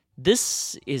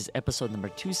This is episode number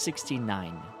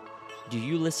 269. Do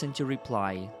you listen to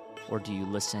reply or do you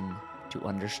listen to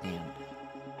understand?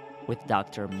 With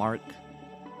Dr. Mark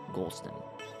Goulston.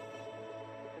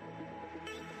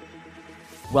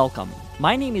 Welcome.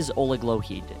 My name is Oleg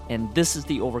and this is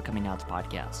the Overcoming Odds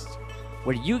podcast,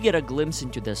 where you get a glimpse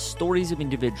into the stories of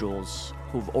individuals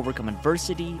who've overcome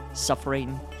adversity,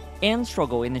 suffering, and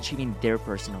struggle in achieving their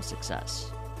personal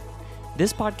success.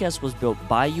 This podcast was built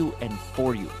by you and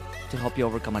for you to help you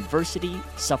overcome adversity,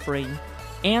 suffering,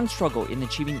 and struggle in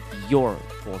achieving your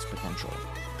fullest potential.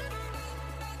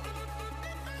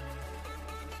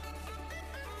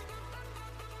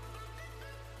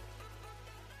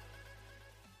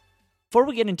 Before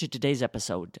we get into today's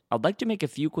episode, I'd like to make a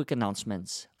few quick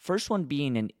announcements. First one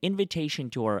being an invitation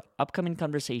to our upcoming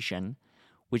conversation,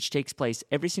 which takes place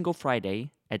every single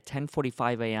Friday at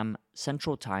 10:45 a.m.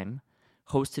 Central Time,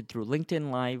 hosted through LinkedIn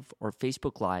Live or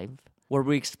Facebook Live, where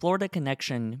we explore the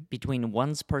connection between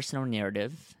one's personal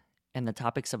narrative and the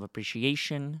topics of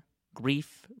appreciation,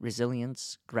 grief,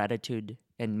 resilience, gratitude,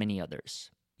 and many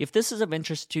others. If this is of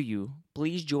interest to you,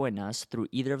 please join us through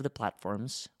either of the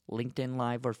platforms, LinkedIn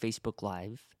Live or Facebook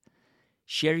Live.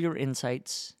 Share your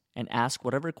insights and ask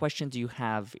whatever questions you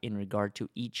have in regard to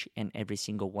each and every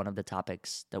single one of the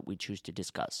topics that we choose to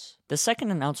discuss. The second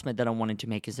announcement that I wanted to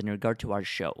make is in regard to our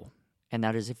show. And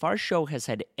that is, if our show has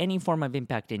had any form of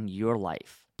impact in your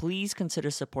life, please consider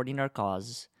supporting our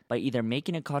cause by either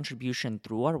making a contribution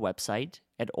through our website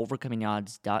at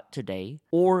overcomingodds.today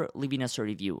or leaving us a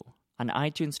review on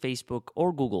iTunes, Facebook,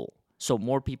 or Google so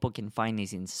more people can find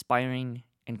these inspiring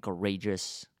and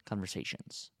courageous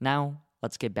conversations. Now,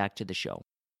 let's get back to the show.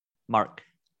 Mark,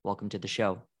 welcome to the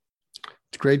show.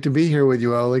 It's great to be here with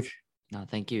you, Oleg. No,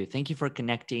 thank you. Thank you for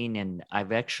connecting. And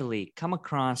I've actually come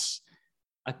across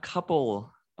a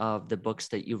couple of the books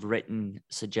that you've written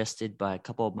suggested by a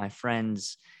couple of my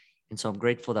friends. And so I'm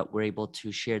grateful that we're able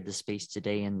to share the space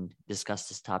today and discuss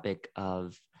this topic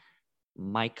of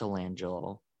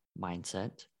Michelangelo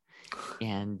mindset.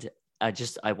 And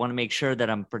I want to make sure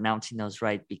that I'm pronouncing those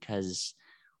right because,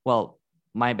 well,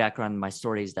 my background, my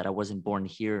story is that I wasn't born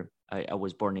here. I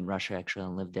was born in Russia, actually,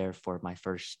 and lived there for my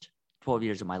first 12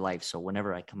 years of my life. So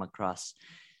whenever I come across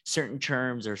certain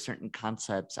terms or certain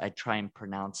concepts, I try and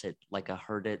pronounce it like I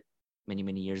heard it many,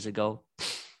 many years ago.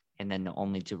 And then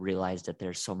only to realize that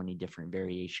there's so many different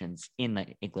variations in the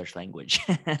English language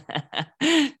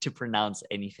to pronounce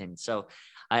anything. So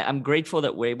I'm grateful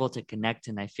that we're able to connect.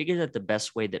 And I figured that the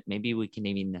best way that maybe we can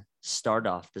even start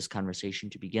off this conversation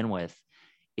to begin with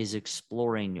is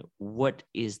exploring what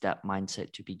is that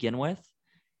mindset to begin with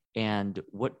and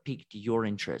what piqued your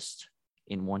interest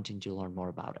in wanting to learn more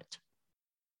about it.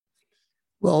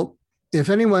 Well, if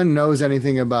anyone knows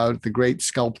anything about the great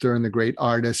sculptor and the great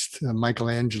artist,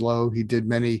 Michelangelo, he did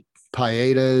many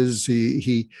Pietas.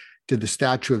 He did the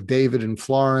statue of David in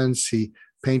Florence. He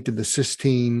painted the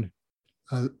Sistine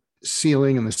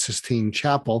ceiling in the Sistine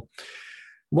Chapel.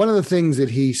 One of the things that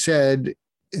he said,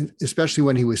 especially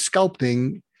when he was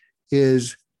sculpting,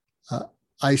 is,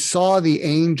 I saw the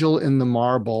angel in the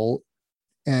marble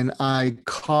and I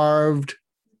carved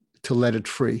to let it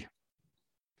free.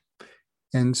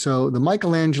 And so the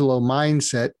Michelangelo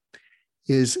mindset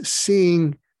is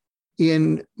seeing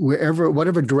in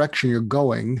whatever direction you're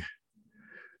going,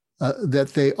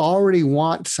 that they already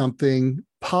want something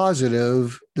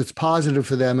positive that's positive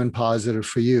for them and positive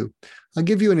for you. I'll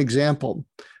give you an example.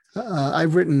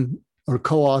 I've written or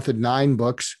co-authored 9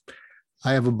 books.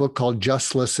 I have a book called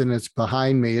Just Listen. It's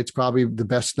behind me. It's probably the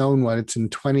best known one. It's in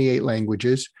 28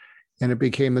 languages, and it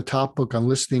became the top book on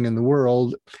listening in the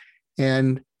world.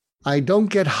 And I don't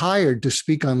get hired to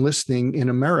speak on listening in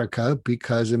America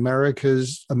because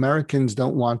Americans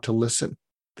don't want to listen.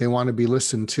 They want to be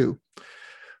listened to.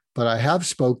 But I have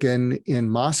spoken in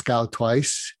Moscow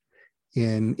twice,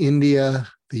 in India,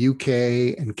 the UK,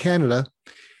 and Canada.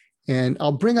 And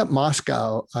I'll bring up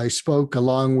Moscow. I spoke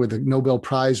along with a Nobel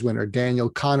Prize winner, Daniel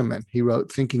Kahneman. He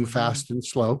wrote Thinking Fast and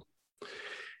Slow.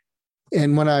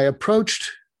 And when I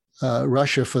approached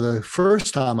Russia for the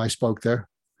first time I spoke there,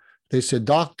 they said,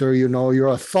 "Doctor, you're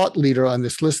a thought leader on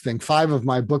this listening. 5 of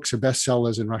my books are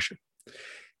bestsellers in Russia."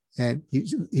 And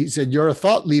he said, "You're a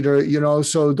thought leader,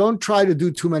 so don't try to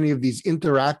do too many of these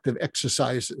interactive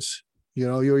exercises.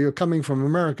 You're coming from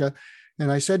America."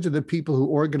 And I said to the people who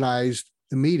organized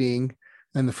the meeting,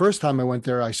 and the first time I went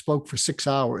there, I spoke for 6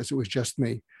 hours. It was just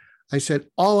me. I said,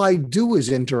 "All I do is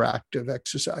interactive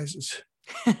exercises."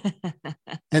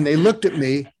 And they looked at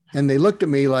me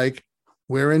like,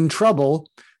 we're in trouble.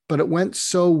 But it went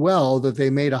so well that they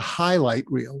made a highlight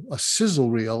reel, a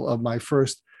sizzle reel of my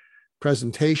first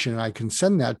presentation. I can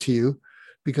send that to you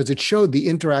because it showed the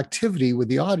interactivity with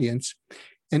the audience.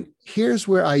 And here's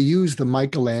where I use the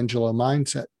Michelangelo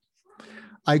mindset.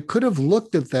 I could have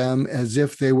looked at them as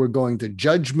if they were going to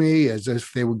judge me, as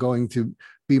if they were going to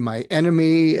be my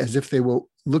enemy, as if they were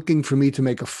looking for me to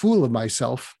make a fool of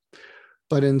myself.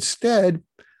 But instead,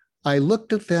 I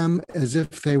looked at them as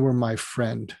if they were my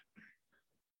friend.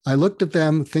 I looked at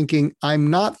them thinking, I'm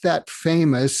not that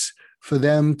famous for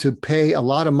them to pay a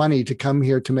lot of money to come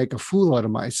here to make a fool out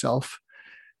of myself.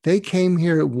 They came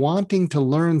here wanting to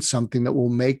learn something that will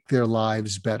make their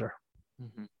lives better.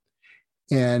 Mm-hmm.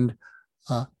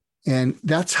 And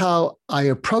that's how I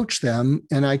approached them.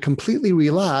 And I completely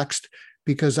relaxed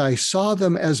because I saw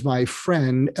them as my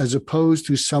friend, as opposed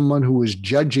to someone who was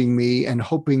judging me and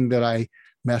hoping that I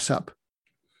mess up.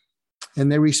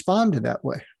 And they responded that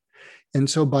way. And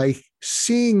so by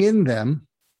seeing in them,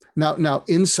 now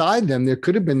inside them, there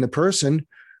could have been the person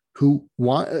who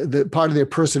the part of their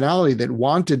personality that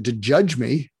wanted to judge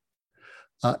me.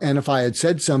 And if I had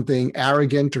said something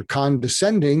arrogant or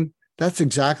condescending, that's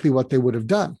exactly what they would have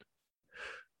done.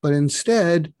 But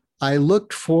instead, I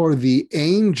looked for the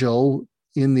angel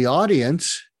in the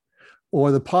audience,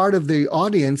 or the part of the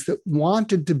audience that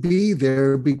wanted to be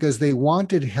there because they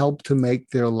wanted help to make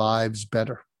their lives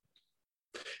better.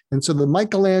 And so the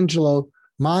Michelangelo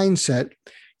mindset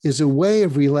is a way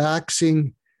of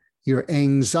relaxing your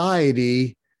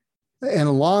anxiety, and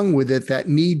along with it, that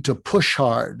need to push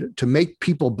hard, to make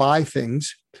people buy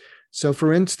things. So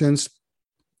for instance,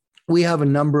 we have a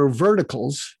number of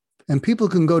verticals, and people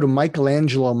can go to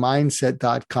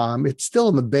michelangelomindset.com. It's still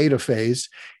in the beta phase,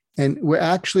 and we're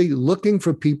actually looking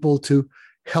for people to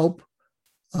help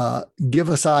give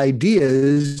us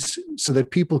ideas so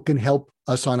that people can help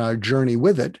us on our journey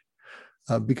with it.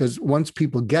 Because once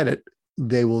people get it,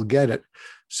 they will get it.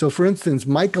 So for instance,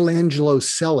 Michelangelo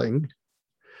selling,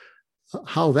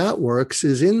 how that works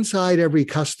is inside every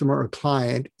customer or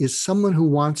client is someone who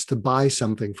wants to buy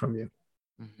something from you.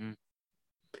 Mm-hmm.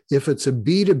 If it's a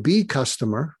B2B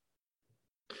customer,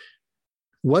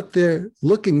 what they're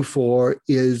looking for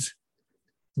is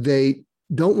they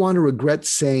don't want to regret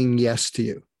saying yes to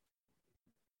you.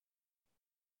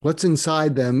 What's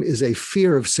inside them is a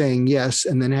fear of saying yes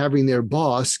and then having their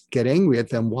boss get angry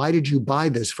at them. Why did you buy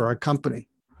this for our company?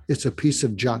 It's a piece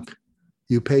of junk.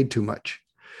 You paid too much.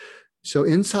 So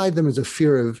inside them is a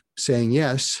fear of saying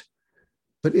yes,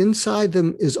 but inside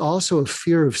them is also a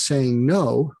fear of saying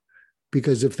no,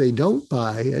 because if they don't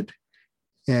buy it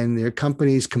and their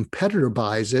company's competitor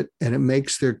buys it and it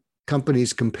makes their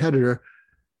company's competitor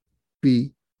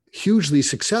be hugely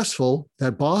successful,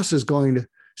 that boss is going to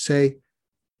say,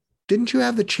 didn't you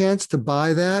have the chance to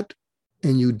buy that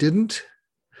and you didn't?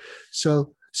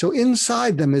 So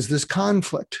inside them is this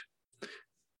conflict.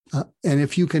 And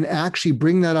if you can actually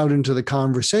bring that out into the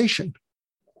conversation,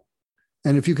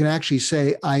 and if you can actually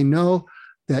say, I know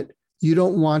that you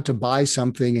don't want to buy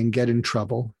something and get in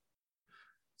trouble,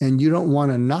 and you don't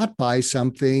want to not buy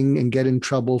something and get in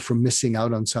trouble for missing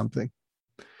out on something.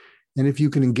 And if you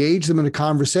can engage them in a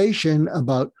conversation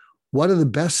about what are the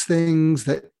best things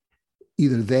that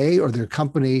either they or their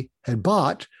company had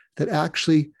bought that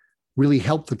actually really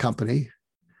helped the company,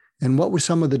 and what were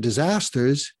some of the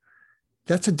disasters,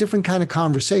 that's a different kind of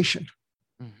conversation.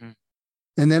 Mm-hmm.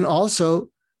 And then also,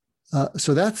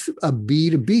 so that's a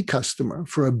B2B customer.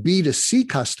 For a B2C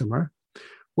customer,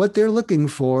 what they're looking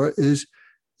for is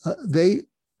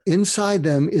inside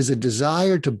them is a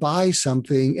desire to buy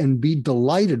something and be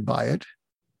delighted by it.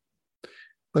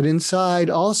 But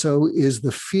inside also is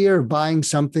the fear of buying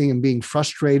something and being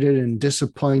frustrated and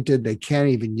disappointed. They can't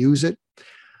even use it.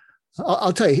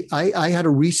 I'll tell you, I had a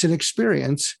recent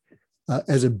experience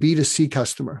as a B2C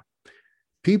customer.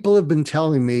 People have been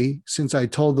telling me since I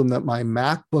told them that my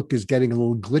MacBook is getting a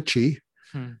little glitchy.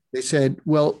 They said,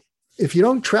 well, if you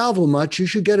don't travel much, you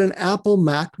should get an Apple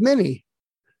Mac Mini.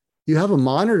 You have a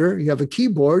monitor, you have a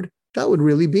keyboard, that would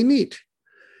really be neat.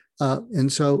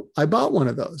 And so I bought one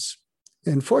of those.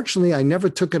 And fortunately, I never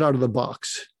took it out of the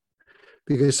box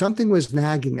because something was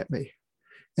nagging at me.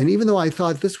 And even though I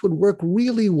thought this would work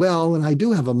really well, and I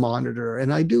do have a monitor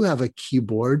and I do have a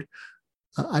keyboard,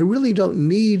 I really don't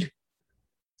need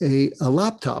a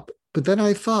laptop. But then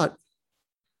I thought,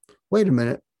 wait a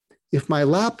minute, if my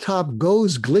laptop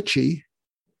goes glitchy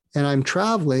and I'm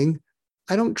traveling,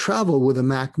 I don't travel with a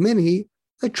Mac Mini,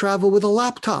 I travel with a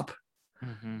laptop.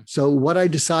 Mm-hmm. So what I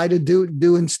decided to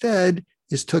do instead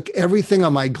is took everything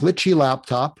on my glitchy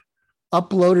laptop,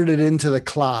 uploaded it into the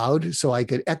cloud so I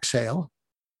could exhale.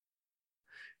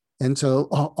 And so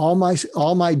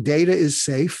all my data is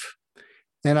safe.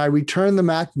 And I returned the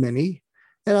Mac Mini.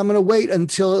 and I'm going to wait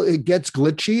until it gets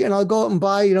glitchy and I'll go out and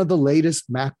buy, the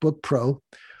latest MacBook Pro.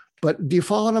 But do you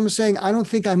follow what I'm saying? I don't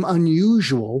think I'm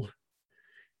unusual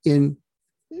in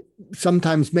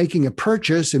sometimes making a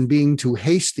purchase and being too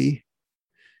hasty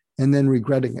and then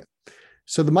regretting it.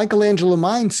 So the Michelangelo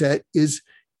mindset is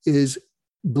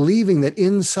believing that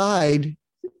inside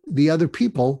the other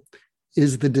people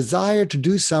is the desire to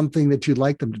do something that you'd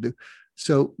like them to do.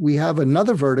 So we have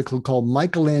another vertical called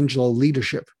Michelangelo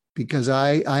Leadership, because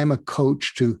I am a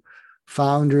coach to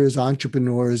founders,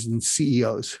 entrepreneurs, and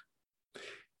CEOs.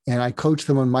 And I coach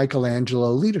them on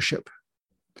Michelangelo Leadership.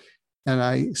 And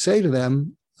I say to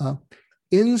them,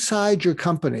 inside your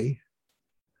company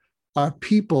are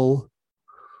people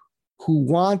who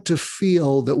want to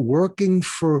feel that working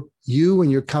for you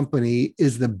and your company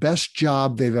is the best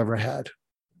job they've ever had.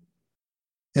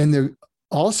 And they're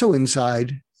also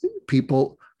inside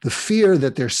people the fear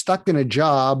that they're stuck in a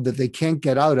job that they can't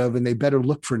get out of and they better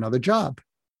look for another job.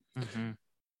 Mm-hmm.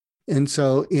 And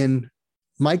so in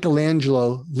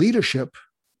Michelangelo Leadership,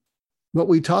 what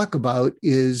we talk about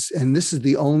is, and this is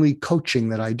the only coaching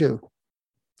that I do,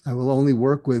 I will only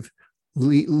work with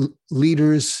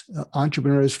leaders,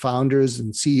 entrepreneurs, founders,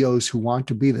 and CEOs who want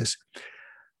to be this.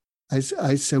 I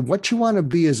said, what you want to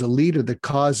be is a leader that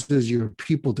causes your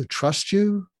people to trust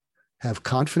you, have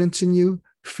confidence in you,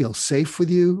 feel safe with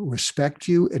you, respect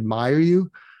you, admire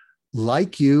you,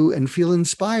 like you, and feel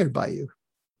inspired by you.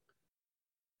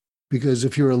 Because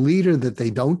if you're a leader that they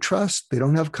don't trust, they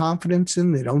don't have confidence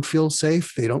in, they don't feel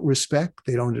safe, they don't respect,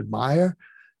 they don't admire,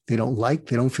 they don't like,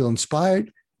 they don't feel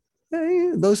inspired,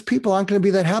 those people aren't going to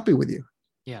be that happy with you.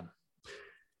 Yeah.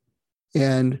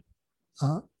 And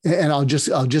I'll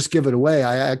just give it away.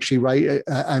 I actually write.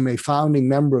 I'm a founding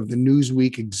member of the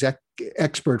Newsweek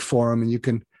Expert Forum, and you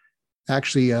can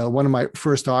actually. One of my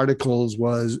first articles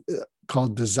was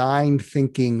called "Design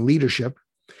Thinking Leadership,"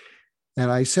 and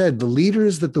I said the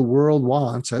leaders that the world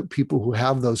wants are people who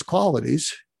have those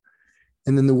qualities.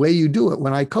 And then the way you do it,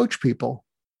 when I coach people,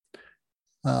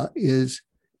 is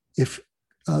if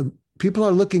people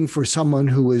are looking for someone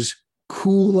who is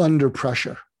cool under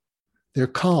pressure, they're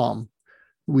calm.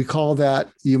 We call that,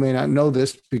 you may not know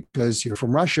this because you're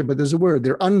from Russia, but there's a word,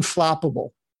 they're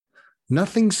unflappable.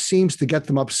 Nothing seems to get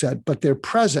them upset, but they're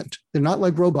present. They're not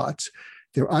like robots.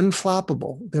 They're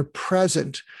unflappable. They're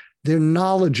present. They're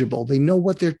knowledgeable. They know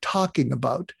what they're talking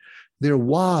about. They're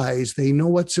wise. They know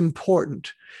what's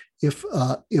important. If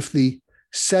the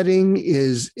setting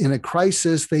is in a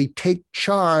crisis, they take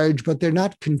charge, but they're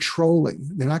not controlling.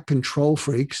 They're not control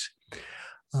freaks.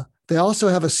 They also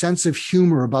have a sense of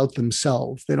humor about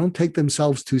themselves. They don't take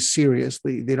themselves too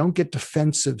seriously. They don't get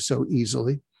defensive so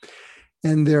easily.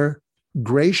 And they're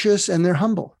gracious and they're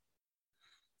humble.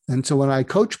 And so when I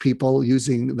coach people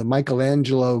using the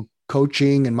Michelangelo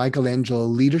coaching and Michelangelo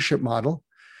leadership model,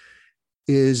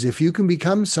 is if you can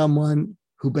become someone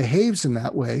who behaves in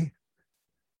that way,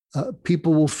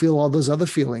 people will feel all those other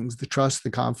feelings, the trust,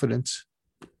 the confidence,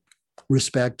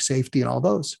 respect, safety, and all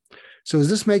those. So is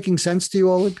this making sense to you,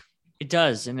 Oleg? It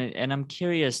does. And I'm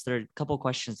curious, there are a couple of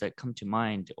questions that come to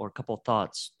mind, or a couple of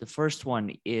thoughts. The first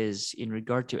one is in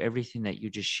regard to everything that you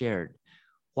just shared.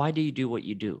 Why do you do what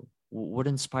you do? What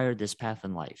inspired this path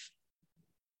in life?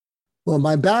 Well,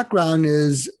 my background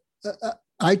is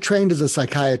I trained as a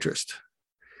psychiatrist.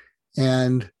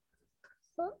 And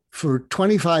for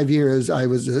 25 years, I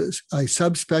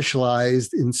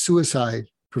subspecialized in suicide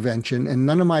prevention, and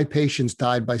none of my patients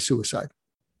died by suicide.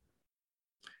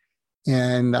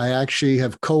 And I actually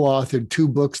have co-authored 2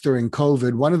 books during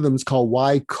COVID. One of them is called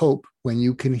Why Cope When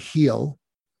You Can Heal.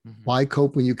 Mm-hmm. Why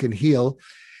Cope When You Can Heal.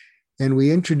 And we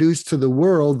introduced to the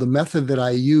world the method that I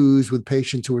use with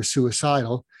patients who are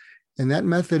suicidal. And that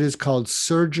method is called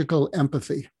surgical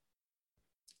empathy.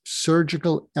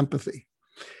 Surgical empathy.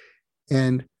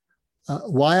 And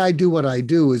why I do what I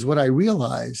do is what I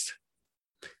realized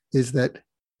is that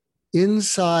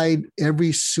inside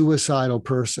every suicidal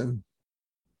person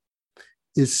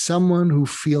is someone who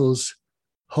feels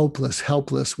hopeless,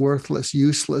 helpless, worthless,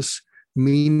 useless,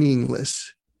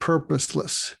 meaningless,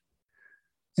 purposeless,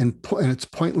 and it's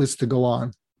pointless to go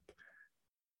on.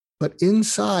 But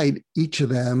inside each of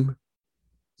them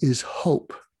is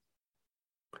hope.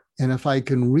 And if I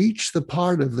can reach the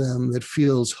part of them that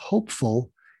feels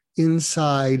hopeful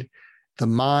inside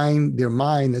their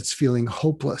mind that's feeling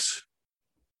hopeless.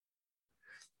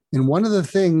 And one of the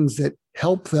things that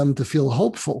help them to feel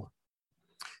hopeful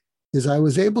is I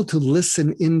was able to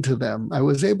listen into them. I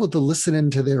was able to listen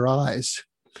into their eyes.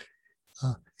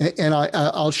 And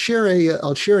I'll share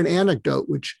an anecdote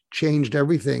which changed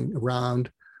everything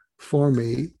around for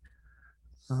me.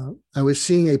 I was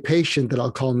seeing a patient that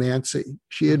I'll call Nancy.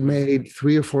 She had made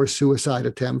 3 or 4 suicide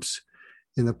attempts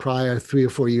in the prior 3 or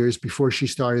 4 years before she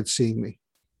started seeing me.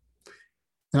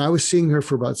 And I was seeing her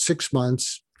for about 6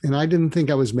 months, and I didn't think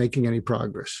I was making any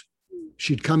progress.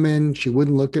 She'd come in, she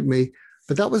wouldn't look at me,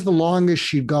 but that was the longest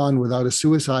she'd gone without a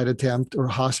suicide attempt or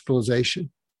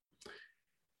hospitalization.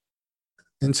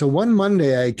 And so one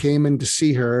Monday I came in to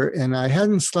see her, and I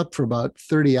hadn't slept for about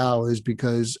 30 hours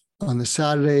because on the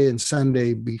Saturday and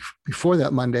Sunday before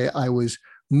that Monday, I was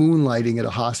moonlighting at a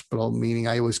hospital, meaning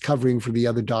I was covering for the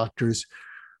other doctors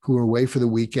who were away for the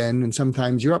weekend. And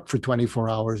sometimes you're up for 24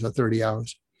 hours or 30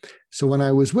 hours. So when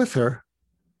I was with her,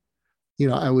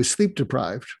 I was sleep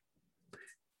deprived.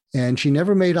 And she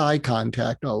never made eye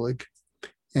contact, Oleg.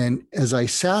 And as I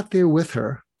sat there with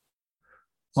her,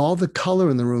 all the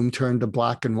color in the room turned to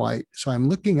black and white. So I'm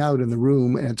looking out in the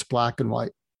room and it's black and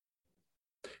white.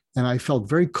 And I felt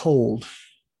very cold.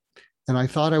 And I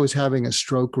thought I was having a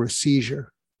stroke or a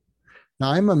seizure.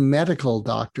 Now, I'm a medical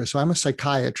doctor, so I'm a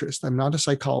psychiatrist. I'm not a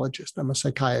psychologist. I'm a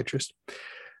psychiatrist.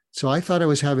 So I thought I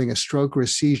was having a stroke or a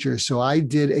seizure. So I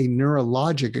did a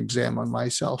neurologic exam on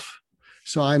myself.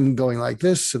 So I'm going like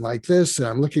this, and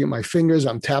I'm looking at my fingers.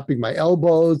 I'm tapping my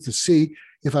elbows to see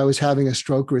if I was having a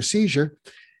stroke or a seizure.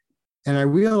 And I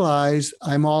realized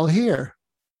I'm all here.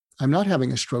 I'm not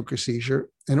having a stroke or seizure.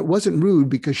 And it wasn't rude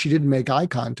because she didn't make eye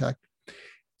contact.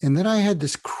 And then I had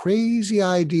this crazy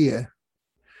idea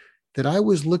that I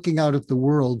was looking out at the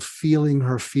world, feeling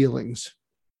her feelings.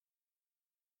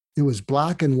 It was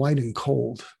black and white and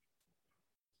cold.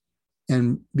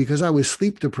 And because I was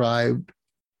sleep deprived,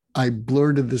 I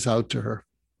blurted this out to her.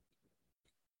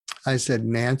 I said,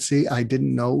 Nancy, I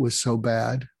didn't know it was so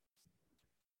bad.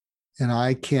 And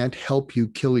I can't help you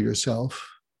kill yourself.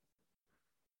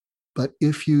 But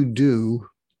if you do,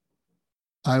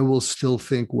 I will still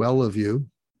think well of you.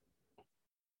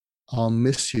 I'll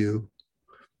miss you.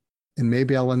 And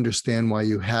maybe I'll understand why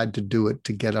you had to do it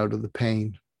to get out of the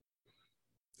pain.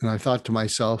 And I thought to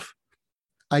myself,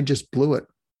 I just blew it.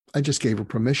 I just gave her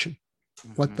permission.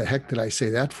 What the heck did I say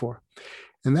that for?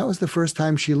 And that was the first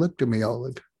time she looked at me,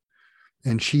 Oleg.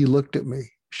 And she looked at me.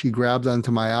 She grabbed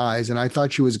onto my eyes. And I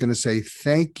thought she was going to say,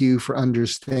 thank you for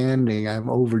understanding. I'm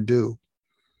overdue.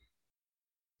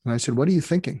 And I said, what are you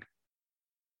thinking?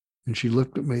 And she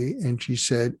looked at me and she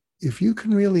said, if you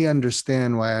can really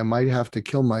understand why I might have to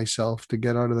kill myself to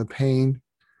get out of the pain,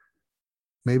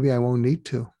 maybe I won't need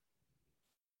to.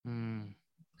 And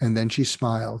then she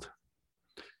smiled.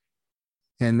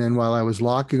 And then while I was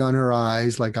locking on her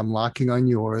eyes, like I'm locking on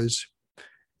yours,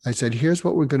 I said, here's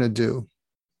what we're going to do.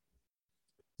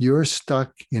 You're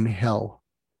stuck in hell.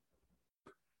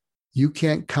 You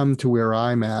can't come to where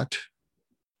I'm at.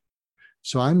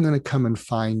 So I'm going to come and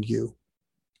find you.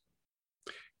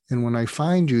 And when I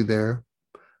find you there,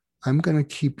 I'm going to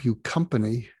keep you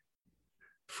company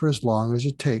for as long as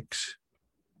it takes,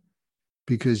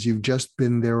 because you've just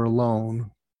been there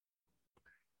alone.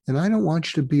 And I don't want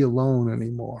you to be alone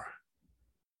anymore.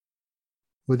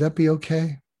 Would that be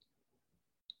okay?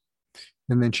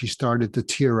 And then she started to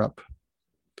tear up.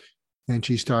 And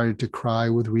she started to cry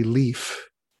with relief,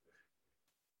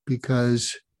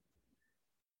 because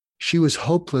she was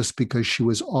hopeless, because she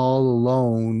was all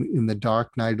alone in the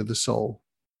dark night of the soul.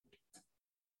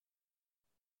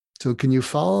 So can you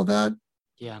follow that?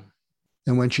 Yeah.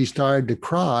 And when she started to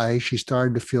cry, she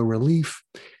started to feel relief.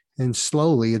 And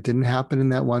slowly, it didn't happen in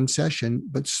that one session,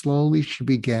 but slowly she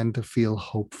began to feel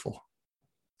hopeful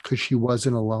because she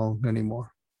wasn't alone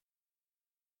anymore.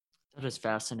 That is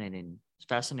fascinating. It's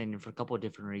fascinating for a couple of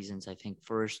different reasons. I think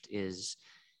first is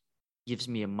gives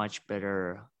me a much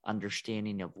better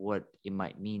understanding of what it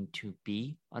might mean to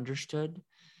be understood,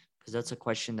 because that's a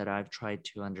question that I've tried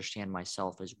to understand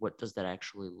myself, is what does that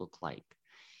actually look like?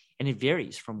 And it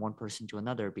varies from one person to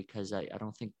another, because I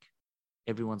don't think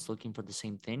everyone's looking for the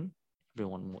same thing. I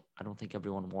don't think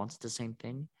everyone wants the same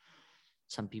thing.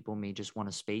 Some people may just want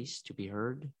a space to be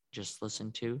heard, just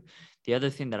listened to. The other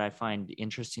thing that I find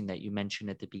interesting that you mentioned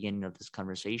at the beginning of this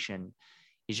conversation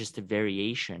is just the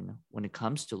variation when it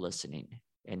comes to listening,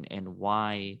 and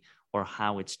why or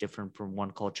how it's different from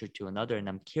one culture to another. And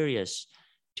I'm curious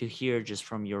to hear, just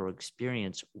from your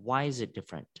experience, why is it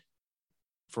different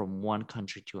from one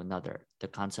country to another, the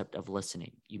concept of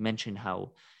listening? You mentioned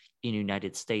how in the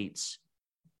United States,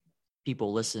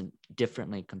 people listen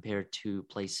differently compared to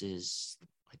places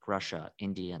like Russia,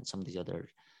 India, and some of these other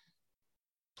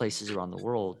places around the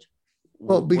world.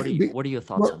 Well, what are your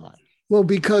thoughts on that? Well,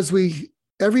 because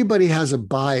everybody has a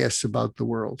bias about the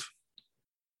world.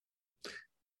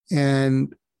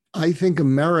 And I think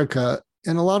America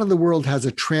and a lot of the world has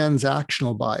a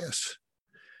transactional bias.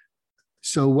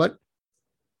 So what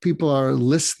people are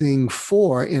listening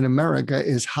for in America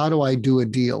is, how do I do a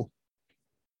deal?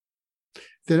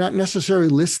 They're not necessarily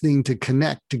listening to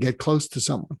connect, to get close to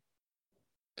someone.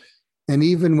 And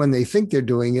even when they think they're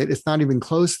doing it, it's not even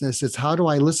closeness. It's, how do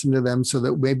I listen to them so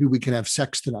that maybe we can have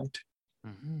sex tonight?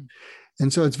 Mm-hmm.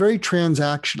 And so it's very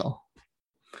transactional.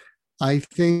 I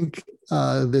think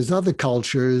there's other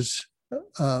cultures,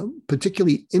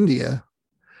 particularly India,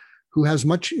 who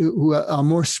are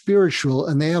more spiritual,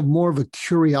 and they have more of a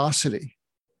curiosity.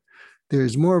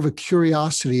 There's more of a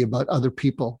curiosity about other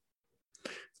people,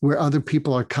 where other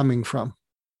people are coming from.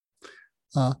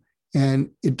 And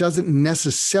it doesn't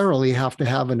necessarily have to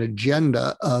have an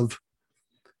agenda of,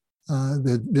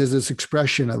 there's this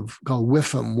expression called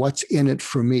WIFM, what's in it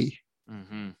for me?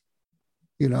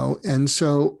 Mm-hmm. And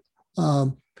so,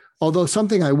 although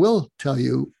something I will tell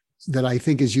you that I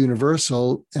think is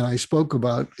universal, and I spoke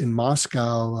about in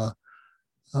Moscow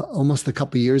almost a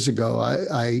couple of years ago,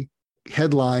 I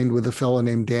headlined with a fellow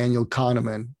named Daniel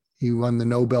Kahneman. He won the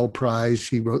Nobel Prize.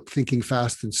 He wrote Thinking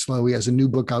Fast and Slow. He has a new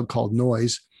book out called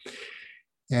Noise.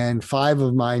 And 5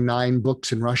 of my 9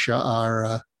 books in Russia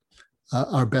are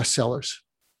bestsellers.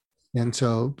 And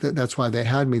so that's why they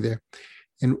had me there.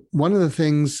 And one of the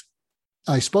things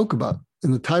I spoke about,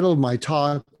 and the title of my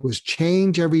talk was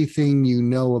Change Everything You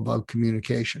Know About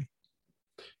Communication.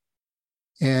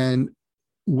 And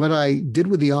what I did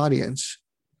with the audience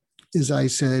is I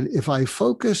said, if I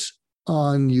focus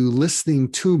on you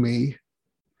listening to me,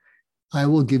 I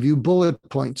will give you bullet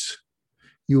points.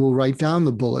 You will write down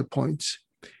the bullet points.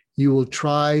 You will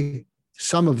try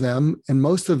some of them, and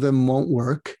most of them won't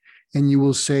work. And you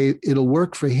will say, it'll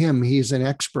work for him. He's an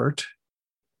expert.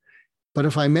 But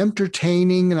if I'm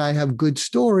entertaining and I have good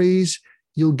stories,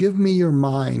 you'll give me your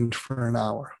mind for an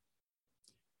hour.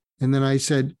 And then I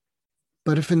said,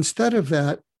 but if instead of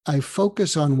that, I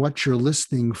focus on what you're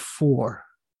listening for,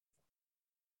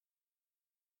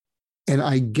 and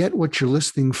I get what you're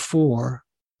listening for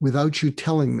without you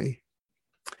telling me,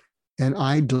 and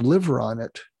I deliver on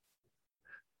it,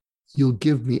 you'll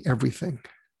give me everything.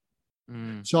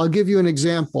 Mm. So I'll give you an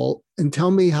example and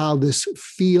tell me how this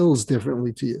feels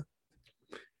differently to you.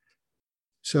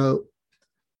 So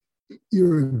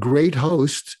you're a great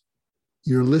host.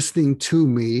 You're listening to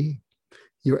me.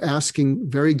 You're asking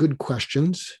very good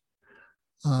questions.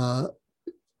 I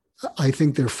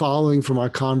think they're following from our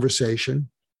conversation.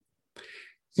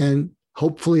 And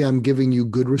hopefully I'm giving you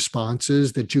good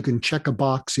responses that you can check a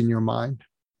box in your mind.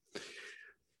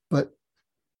 But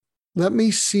let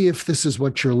me see if this is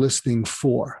what you're listening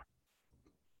for.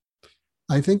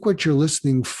 I think what you're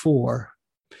listening for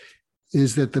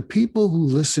is that the people who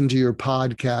listen to your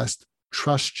podcast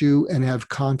trust you and have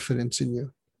confidence in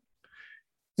you.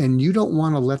 And you don't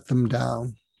want to let them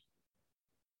down.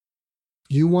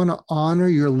 You want to honor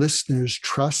your listeners'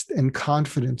 trust and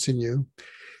confidence in you.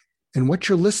 And what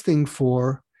you're listening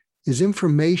for is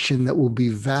information that will be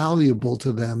valuable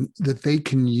to them, that they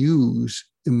can use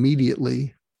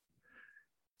immediately.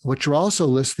 What you're also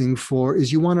listening for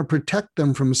is you want to protect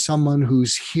them from someone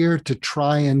who's here to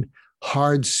try and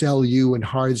hard sell you and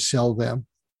hard sell them.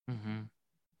 Mm-hmm.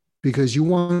 Because you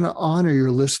want to honor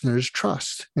your listeners'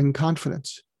 trust and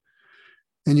confidence.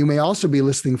 And you may also be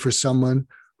listening for someone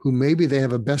who maybe they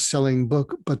have a best-selling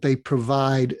book, but they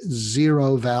provide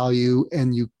zero value,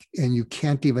 and you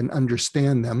can't even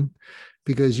understand them,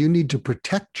 because you need to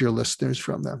protect your listeners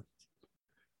from them.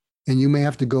 And you may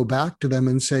have to go back to them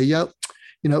and say, yep,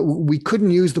 we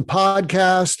couldn't use the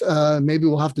podcast. Maybe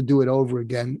we'll have to do it over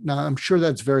again. Now, I'm sure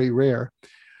that's very rare.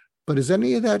 But is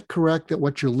any of that correct, that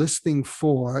what you're listening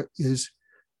for is,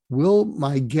 will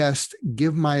my guest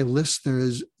give my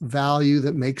listeners value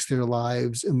that makes their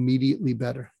lives immediately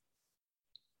better?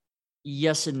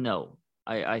 Yes and no.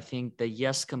 I think the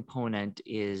yes component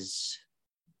is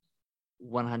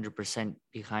 100%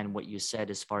 behind what you said,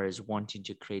 as far as wanting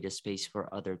to create a space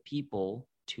for other people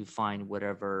to find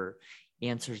whatever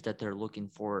answers that they're looking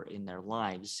for in their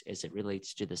lives as it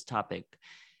relates to this topic.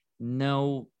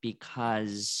 No,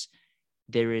 because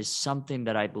there is something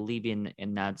that I believe in,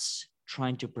 and that's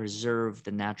trying to preserve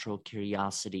the natural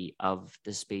curiosity of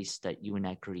the space that you and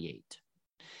I create.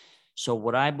 So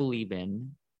what I believe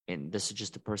in, and this is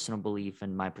just a personal belief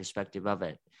and my perspective of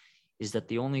it, is that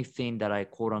the only thing that I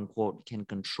quote unquote can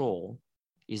control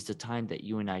is the time that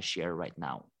you and I share right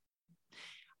now.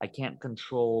 I can't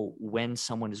control when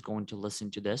someone is going to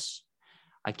listen to this.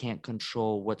 I can't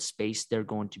control what space they're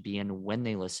going to be in when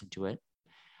they listen to it.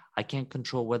 I can't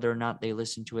control whether or not they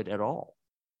listen to it at all.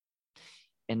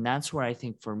 And that's where I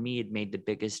think for me, it made the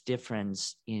biggest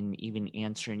difference in even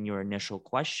answering your initial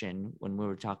question when we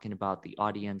were talking about the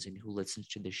audience and who listens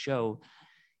to the show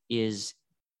is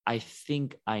I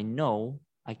think I know,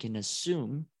 I can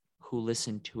assume who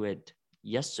listened to it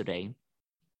yesterday,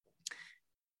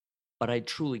 but I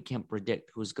truly can't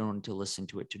predict who's going to listen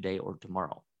to it today or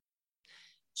tomorrow.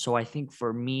 So I think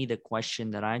for me, the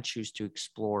question that I choose to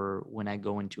explore when I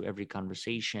go into every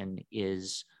conversation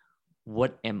is,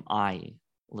 what am I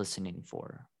listening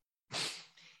for?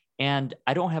 And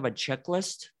I don't have a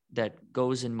checklist that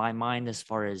goes in my mind as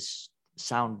far as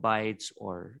sound bites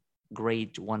or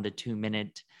great 1 to 2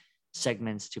 minute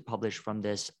segments to publish from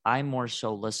this. I more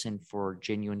so listen for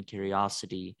genuine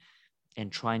curiosity and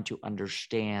trying to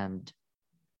understand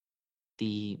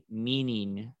the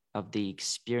meaning of the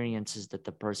experiences that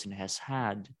the person has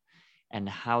had and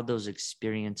how those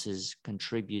experiences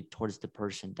contribute towards the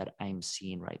person that I'm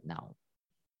seeing right now.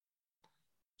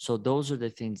 So those are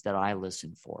the things that I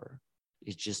listen for.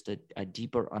 It's just a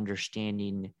deeper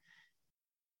understanding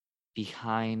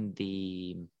behind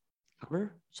the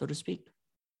cover, so to speak.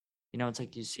 You know, it's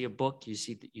like you see a book, you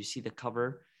see the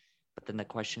cover, but then the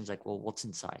question is like, well, what's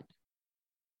inside?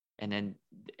 And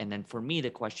then for me, the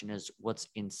question is, what's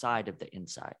inside of the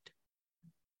inside?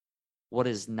 What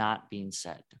is not being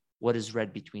said? What is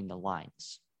read between the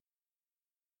lines?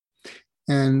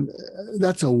 And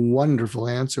that's a wonderful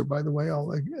answer, by the way,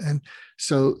 Oleg. And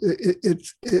so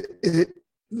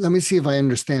let me see if I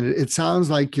understand it. It sounds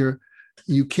like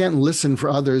you can't listen for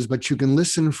others, but you can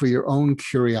listen for your own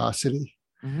curiosity.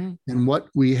 Mm-hmm. And what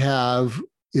we have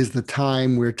is the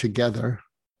time we're together.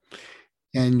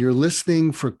 And you're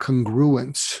listening for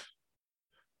congruence.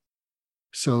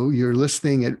 So you're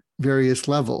listening at various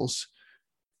levels.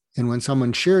 And when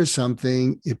someone shares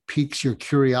something, it piques your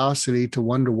curiosity to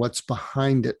wonder what's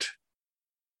behind it.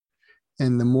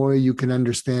 And the more you can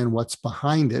understand what's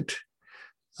behind it,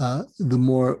 the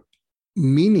more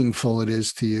meaningful it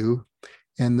is to you,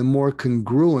 and the more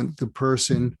congruent the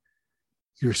person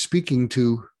you're speaking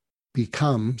to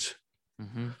becomes.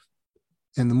 Mm-hmm.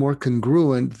 And the more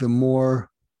congruent, the more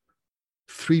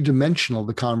three-dimensional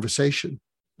the conversation.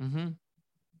 Mm-hmm.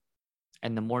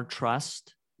 And the more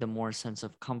trust, the more sense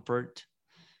of comfort,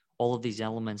 all of these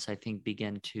elements, I think,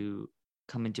 begin to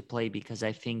come into play, because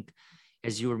I think,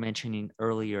 as you were mentioning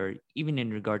earlier, even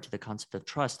in regard to the concept of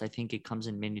trust, I think it comes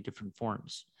in many different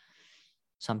forms.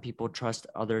 Some people trust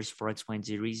others for X, Y, and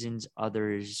Z reasons.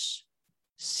 Others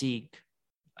seek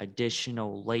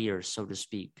additional layers, so to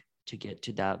speak, to get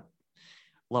to that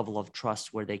level of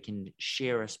trust where they can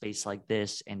share a space like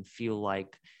this and feel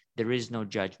like there is no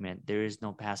judgment, there is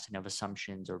no passing of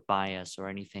assumptions or bias or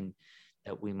anything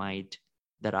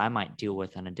that I might deal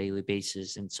with on a daily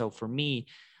basis. And so for me,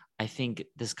 I think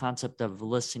this concept of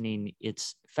listening,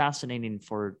 it's fascinating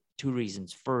for two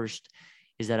reasons. First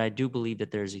is that I do believe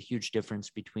that there's a huge difference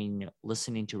between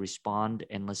listening to respond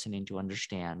and listening to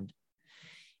understand.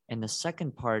 And the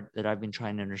second part that I've been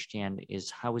trying to understand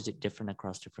is, how is it different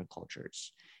across different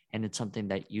cultures? And it's something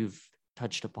that you've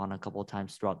touched upon a couple of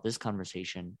times throughout this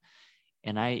conversation.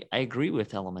 And I agree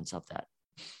with elements of that.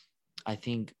 I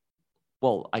think,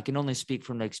 well, I can only speak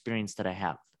from the experience that I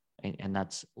have, and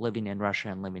that's living in Russia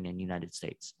and living in the United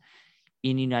States.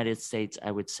 In the United States,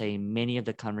 I would say many of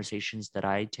the conversations that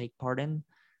I take part in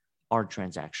are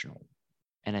transactional.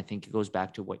 And I think it goes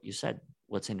back to what you said,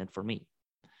 what's in it for me.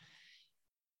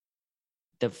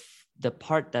 The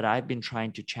part that I've been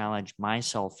trying to challenge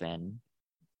myself in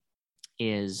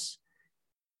is,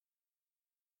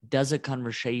 does a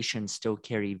conversation still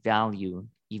carry value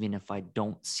even if I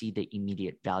don't see the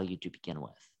immediate value to begin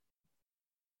with?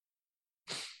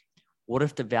 What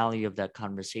if the value of that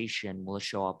conversation will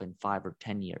show up in 5 or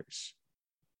 10 years?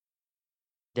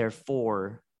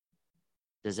 Therefore,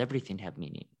 does everything have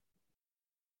meaning?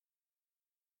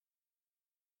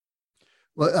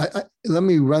 Well, let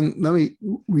me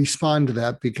respond to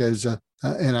that, because,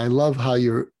 and I love how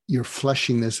you're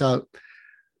fleshing this out,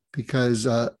 because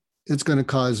it's going to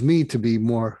cause me to be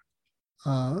more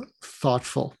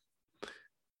thoughtful.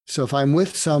 So if I'm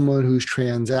with someone who's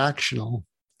transactional,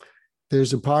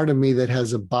 there's a part of me that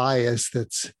has a bias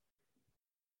that's,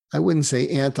 I wouldn't say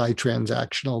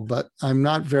anti-transactional, but I'm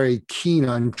not very keen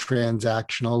on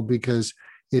transactional, because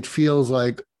it feels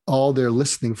like all they're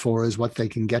listening for is what they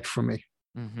can get from me.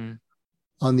 Mm-hmm.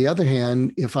 On the other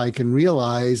hand, if I can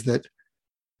realize that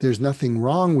there's nothing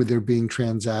wrong with their being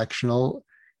transactional,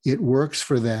 it works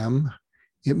for them.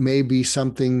 It may be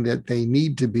something that they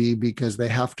need to be because they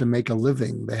have to make a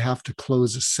living. They have to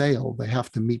close a sale. They have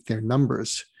to meet their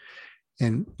numbers.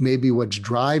 And maybe what's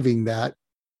driving that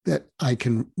I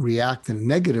can react in a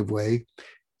negative way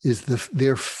is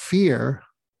their fear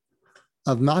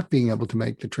of not being able to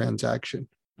make the transaction.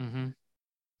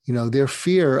 Mm-hmm. Their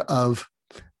fear of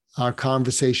our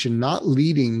conversation not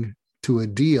leading to a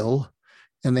deal,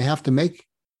 and they have to make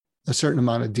a certain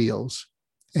amount of deals.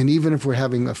 And even if we're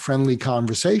having a friendly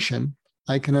conversation,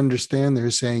 I can understand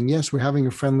they're saying, yes, we're having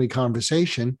a friendly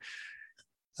conversation,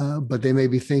 but they may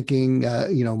be thinking,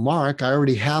 Mark, I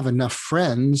already have enough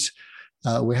friends.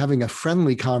 We're having a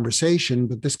friendly conversation,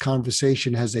 but this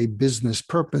conversation has a business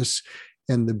purpose.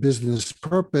 And the business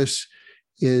purpose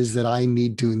is that I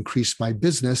need to increase my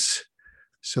business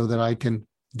so that I can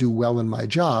do well in my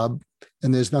job.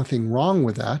 And there's nothing wrong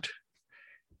with that.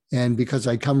 And because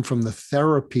I come from the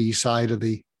therapy side of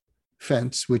the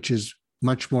fence, which is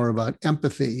much more about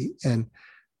empathy and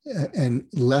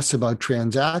less about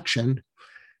transaction,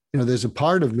 there's a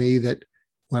part of me that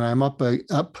when I'm up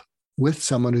with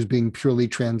someone who's being purely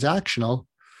transactional,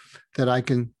 that I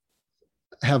can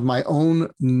have my own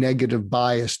negative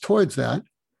bias towards that.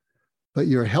 But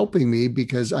you're helping me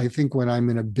because I think when I'm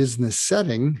in a business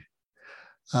setting,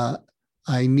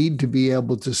 I need to be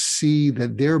able to see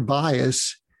that their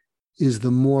bias is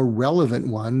the more relevant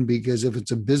one, because if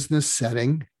it's a business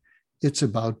setting, it's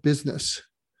about business.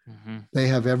 Mm-hmm. They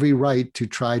have every right to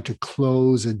try to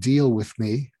close a deal with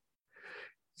me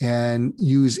and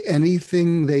use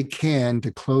anything they can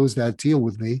to close that deal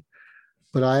with me.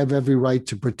 But I have every right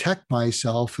to protect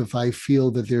myself if I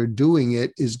feel that they're doing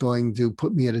it is going to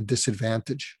put me at a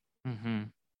disadvantage. Mm-hmm.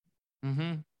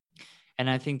 Mm-hmm. And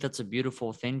I think that's a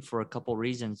beautiful thing for a couple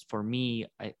reasons. For me,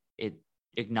 it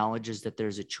acknowledges that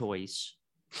there's a choice.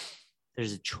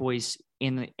 There's a choice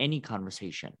in any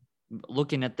conversation.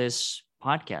 Looking at this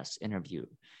podcast interview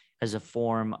as a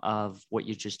form of what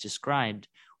you just described,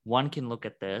 one can look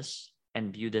at this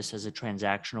and view this as a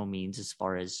transactional means, as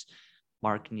far as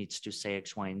Mark needs to say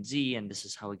X, Y, and Z, and this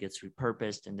is how it gets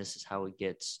repurposed, and this is how it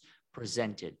gets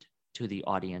presented to the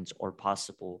audience or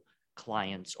possible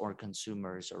clients or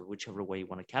consumers, or whichever way you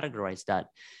want to categorize that.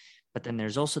 But then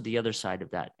there's also the other side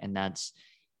of that, and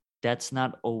that's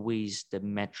not always the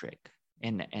metric.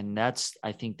 And that's,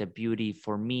 I think, the beauty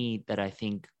for me that I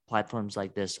think platforms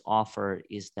like this offer,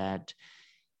 is that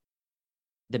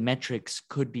the metrics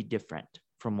could be different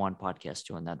from one podcast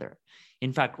to another.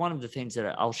 In fact, one of the things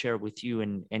that I'll share with you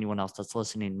and anyone else that's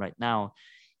listening right now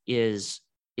is,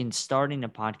 in starting a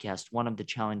podcast, one of the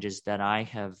challenges that I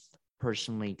have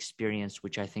personally experienced,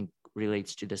 which I think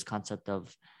relates to this concept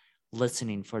of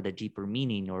listening for the deeper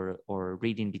meaning or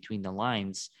reading between the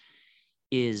lines,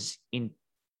 is in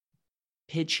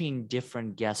pitching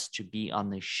different guests to be on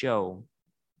the show.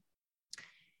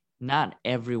 Not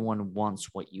everyone wants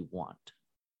what you want.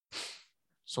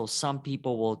 So some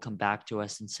people will come back to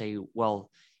us and say, well,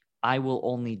 I will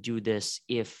only do this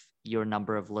if your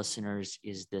number of listeners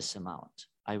is this amount.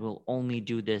 I will only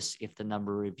do this if the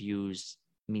number of reviews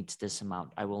meets this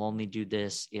amount. I will only do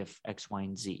this if X, Y,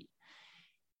 and Z.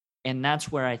 And that's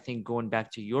where I think, going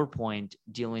back to your point,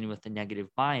 dealing with the negative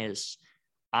bias,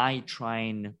 I try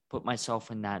and put myself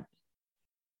in that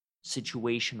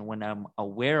situation when I'm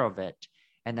aware of it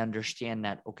and understand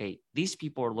that, okay, these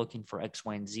people are looking for X,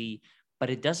 Y, and Z, but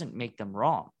it doesn't make them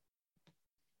wrong.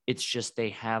 It's just they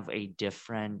have a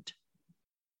different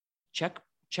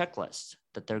checklist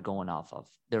that they're going off of.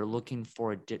 They're looking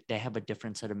for, they have a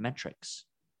different set of metrics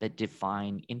that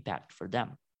define impact for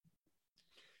them.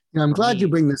 Yeah, I'm glad you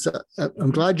bring this up.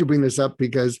 I'm glad you bring this up,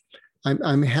 because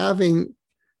I'm having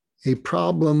a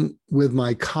problem with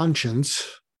my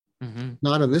conscience,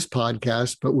 not on this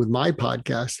podcast, but with my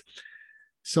podcast.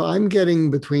 So I'm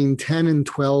getting between 10 and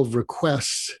 12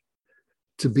 requests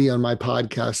to be on my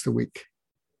podcast a week.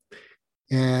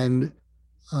 And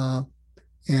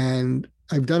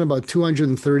I've done about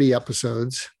 230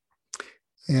 episodes.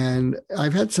 And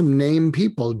I've had some named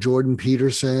people: Jordan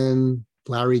Peterson,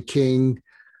 Larry King,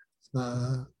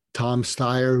 Tom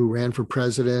Steyer, who ran for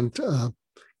president,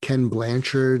 Ken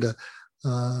Blanchard,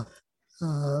 some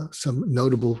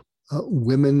notable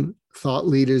women thought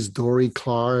leaders: Dory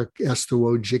Clark, Esther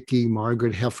Wojcicki,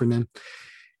 Margaret Heffernan.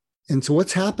 And so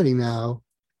what's happening now,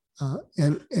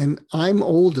 and I'm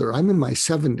older, I'm in my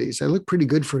 70s. I look pretty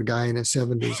good for a guy in his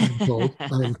 70s,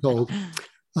 I'm told.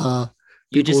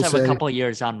 You just have a couple of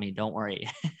years on me. Don't worry.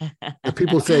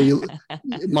 People say,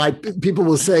 people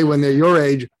will say when they're your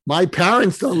age, my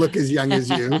parents don't look as young as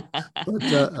you.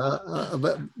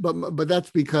 But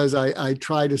that's because I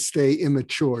try to stay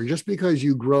immature. Just because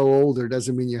you grow older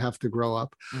doesn't mean you have to grow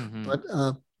up. Mm-hmm.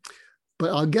 But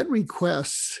I'll get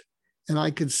requests, and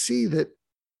I could see that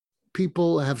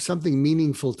people have something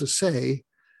meaningful to say.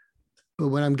 But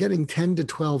when I'm getting 10 to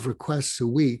 12 requests a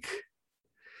week,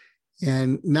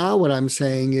 And now what I'm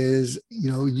saying is,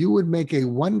 you would make a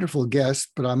wonderful guest,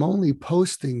 but I'm only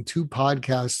posting 2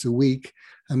 podcasts a week.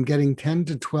 I'm getting 10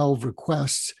 to 12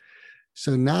 requests.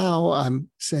 So now I'm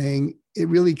saying it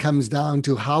really comes down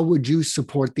to how would you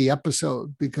support the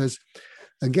episode? Because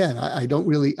again, I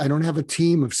don't have a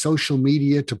team of social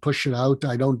media to push it out.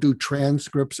 I don't do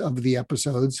transcripts of the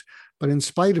episodes, but in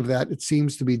spite of that, it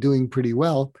seems to be doing pretty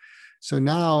well. So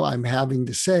now I'm having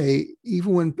to say,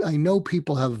 even when I know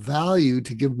people have value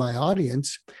to give my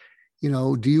audience,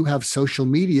 do you have social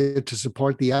media to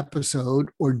support the episode,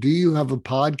 or do you have a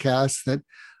podcast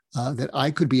that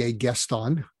I could be a guest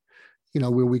on,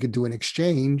 where we could do an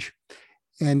exchange?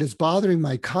 And it's bothering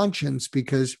my conscience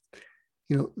because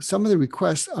some of the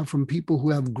requests are from people who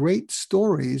have great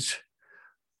stories,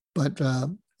 but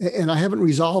and I haven't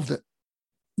resolved it.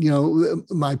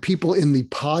 My people in the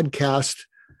podcast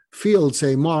field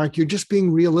say, Mark, you're just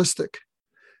being realistic.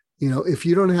 If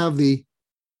you don't have the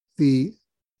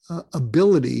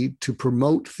ability to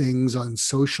promote things on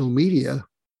social media,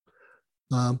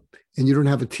 and you don't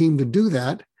have a team to do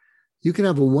that, you can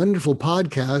have a wonderful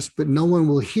podcast, but no one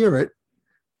will hear it.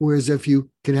 Whereas if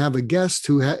you can have a guest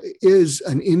who is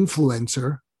an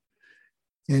influencer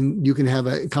and you can have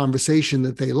a conversation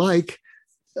that they like,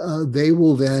 they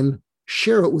will then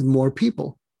share it with more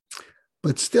people.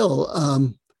 But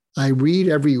still, I read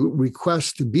every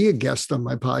request to be a guest on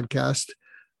my podcast,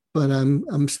 but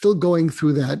I'm still going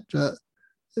through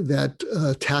that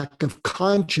attack of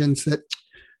conscience that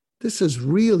this is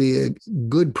really a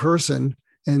good person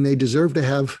and they deserve to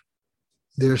have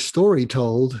their story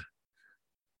told.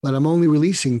 But I'm only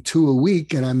releasing 2 a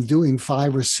week and I'm doing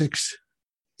 5 or 6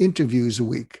 interviews a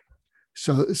week.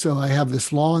 So I have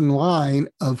this long line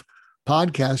of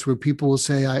podcasts where people will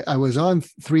say, I was on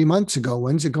 3 months ago.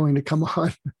 When's it going to come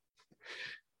on?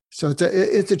 So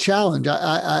it's a challenge.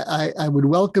 I would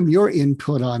welcome your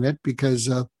input on it because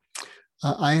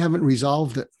I haven't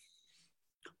resolved it.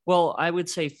 Well, I would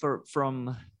say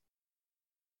from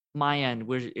my end,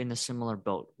 we're in a similar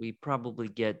boat. We probably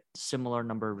get similar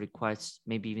number of requests,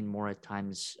 maybe even more at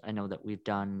times. I know that we've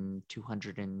done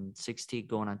 260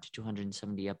 going on to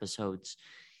 270 episodes,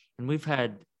 and we've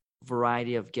had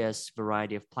variety of guests,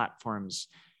 variety of platforms.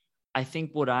 I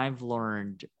think what I've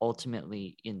learned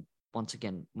ultimately, in once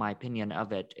again, my opinion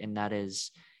of it, and that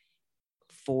is,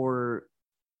 for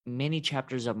many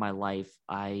chapters of my life,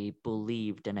 I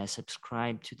believed and I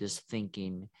subscribed to this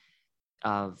thinking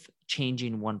of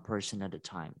changing one person at a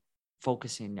time,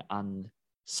 focusing on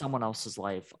someone else's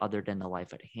life other than the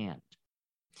life at hand.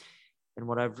 And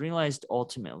what I've realized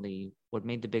ultimately, what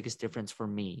made the biggest difference for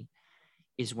me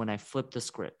is when I flipped the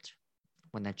script,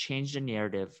 when I changed the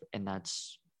narrative, and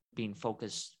that's being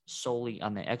focused solely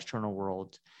on the external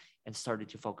world and started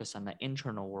to focus on the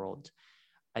internal world,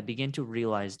 I began to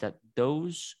realize that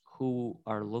those who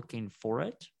are looking for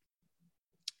it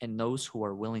and those who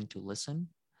are willing to listen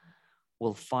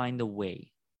will find a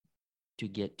way to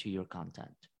get to your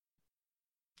content.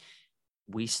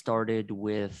 We started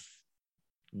with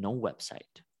no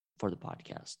website for the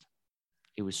podcast.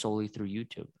 It was solely through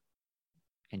YouTube,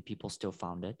 and people still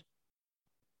found it.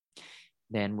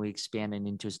 Then we expanded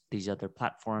into these other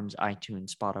platforms,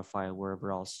 iTunes, Spotify,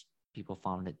 wherever else people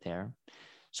found it there.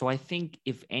 So I think,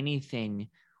 if anything,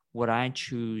 what I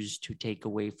choose to take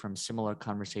away from similar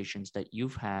conversations that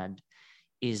you've had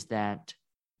is that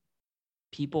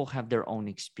people have their own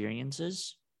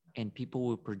experiences and people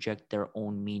will project their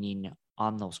own meaning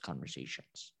on those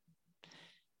conversations.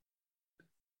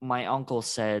 My uncle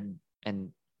said, and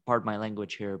pardon my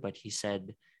language here, but he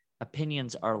said,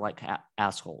 opinions are like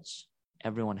assholes.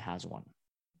 Everyone has one.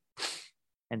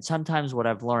 And sometimes what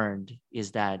I've learned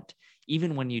is that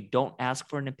even when you don't ask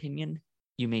for an opinion,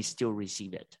 you may still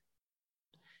receive it.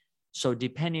 So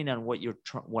depending on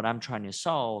what I'm trying to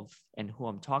solve and who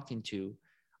I'm talking to,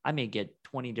 I may get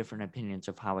 20 different opinions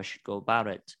of how I should go about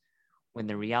it, when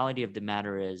the reality of the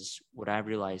matter is, what I've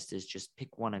realized is, just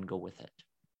pick one and go with it.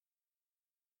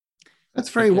 That's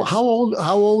very well. How old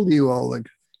are you, Oleg?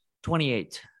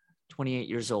 28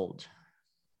 years old.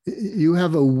 You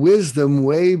have a wisdom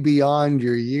way beyond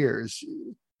your years.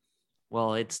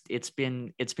 Well, it's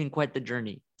been quite the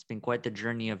journey. It's been quite the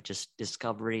journey of just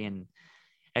discovery and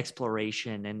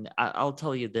exploration. And I'll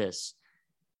tell you this,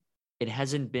 it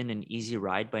hasn't been an easy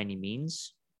ride by any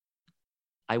means.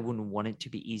 I wouldn't want it to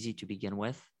be easy to begin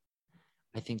with.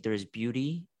 I think there's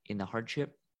beauty in the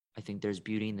hardship. I think there's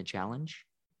beauty in the challenge.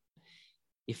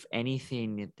 If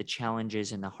anything, the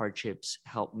challenges and the hardships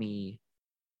help me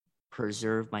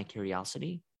preserve my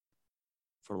curiosity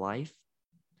for life.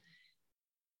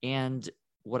 And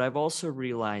what I've also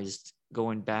realized,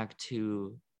 going back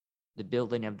to the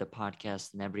building of the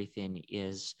podcast and everything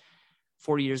is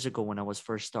 4 years ago when I was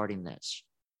first starting this,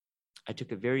 I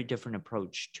took a very different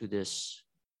approach to this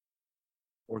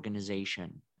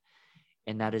organization.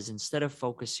 And that is, instead of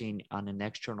focusing on an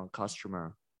external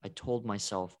customer, I told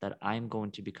myself that I'm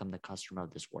going to become the customer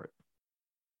of this work.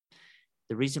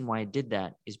 The reason why I did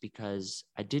that is because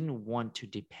I didn't want to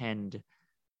depend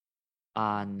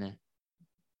on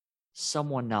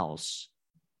someone else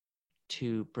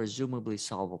to presumably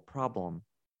solve a problem,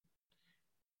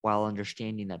 while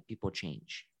understanding that people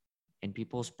change and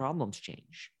people's problems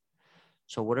change.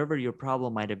 So whatever your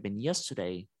problem might have been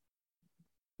yesterday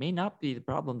may not be the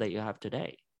problem that you have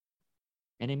today.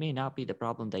 And it may not be the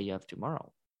problem that you have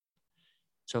tomorrow.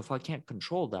 So if I can't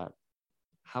control that,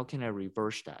 how can I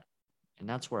reverse that? And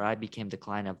that's where I became the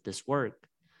client of this work.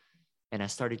 And I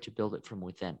started to build it from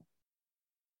within.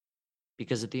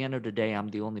 Because at the end of the day, I'm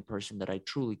the only person that I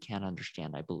truly can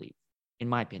understand, I believe, in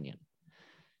my opinion,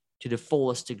 to the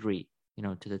fullest degree,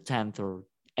 to the 10th or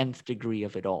nth degree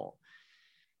of it all.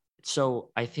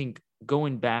 So I think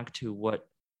going back to what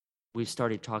we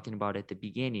started talking about at the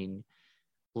beginning,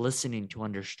 listening to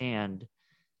understand,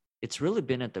 it's really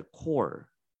been at the core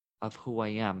of who I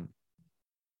am.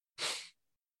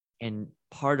 And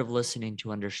part of listening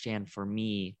to understand for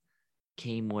me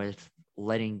came with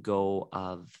letting go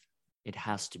of it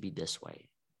has to be this way.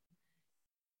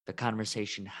 The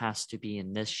conversation has to be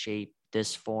in this shape,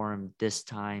 this form, this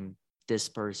time, this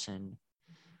person.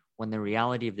 When the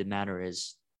reality of the matter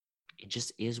is, it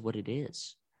just is what it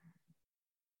is.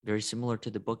 Very similar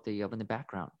to the book that you have in the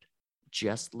background.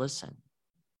 Just listen.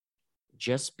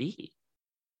 Just be.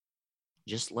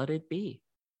 Just let it be.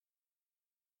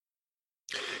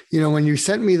 When you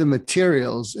sent me the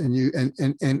materials and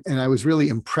I was really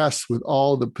impressed with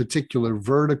all the particular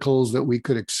verticals that we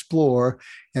could explore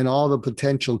and all the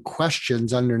potential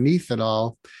questions underneath it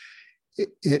all,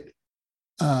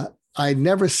 I'd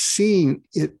never seen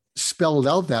it spelled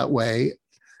out that way.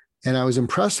 And I was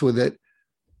impressed with it,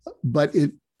 but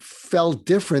it felt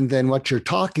different than what you're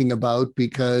talking about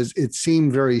because it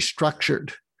seemed very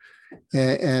structured.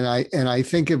 And I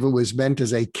think if it was meant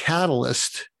as a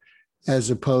catalyst,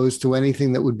 as opposed to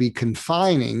anything that would be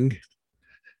confining,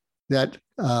 that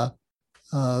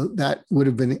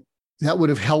would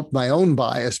have helped my own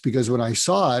bias, because when I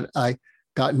saw it, I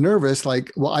got nervous.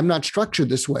 Like, well, I'm not structured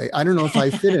this way. I don't know if I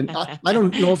fit in. I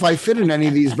don't know if I fit in any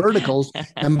of these verticals.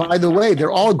 And by the way, they're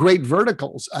all great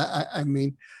verticals. I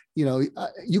mean,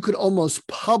 you could almost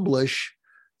publish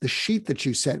the sheet that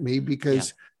you sent me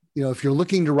because, if you're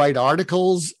looking to write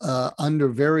articles under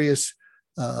various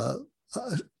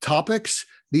topics,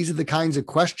 these are the kinds of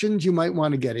questions you might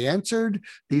want to get answered.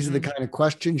 These are the kind of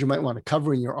questions you might want to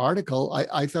cover in your article.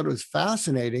 I thought it was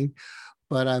fascinating,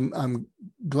 but I'm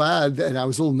glad that, and I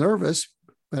was a little nervous,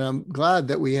 but I'm glad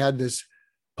that we had this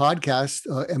podcast.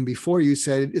 And before you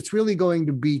said it's really going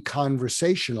to be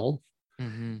conversational.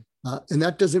 And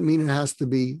that doesn't mean it has to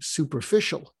be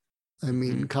superficial. I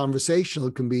mean, conversational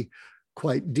can be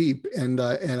quite deep. And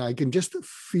I can just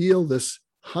feel this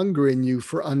hunger in you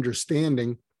for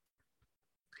understanding.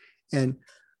 And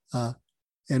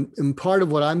part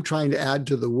of what I'm trying to add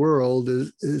to the world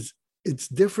is it's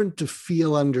different to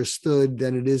feel understood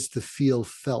than it is to feel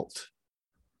felt.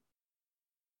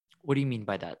 What do you mean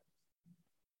by that?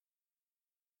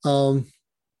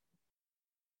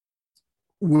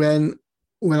 When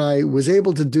I was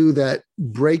able to do that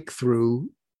breakthrough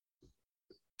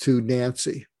to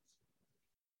Nancy,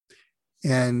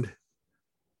 and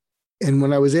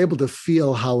when I was able to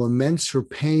feel how immense her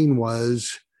pain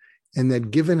was, and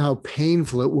that given how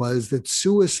painful it was, that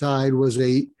suicide was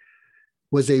a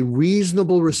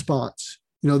reasonable response.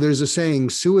 There's a saying,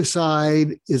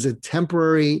 suicide is a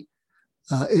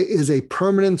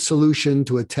permanent solution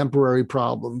to a temporary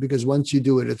problem, because once you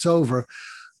do it, it's over.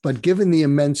 But given the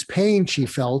immense pain she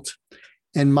felt,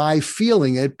 and my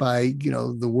feeling it by,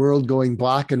 the world going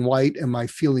black and white and my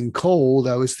feeling cold,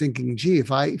 I was thinking, gee,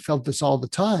 if I felt this all the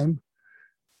time,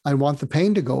 I want the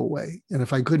pain to go away. And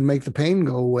if I couldn't make the pain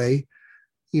go away,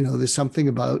 there's something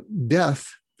about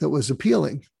death that was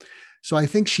appealing. So I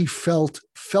think she felt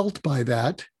by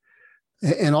that.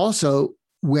 And also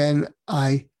when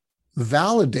I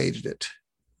validated it,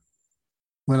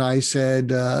 when I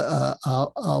said,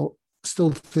 I'll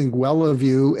still think well of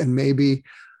you, and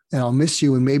I'll miss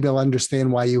you, and maybe I'll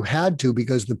understand why you had to,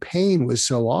 because the pain was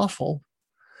so awful.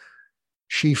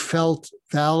 She felt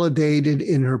validated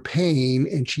in her pain,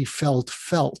 and she felt.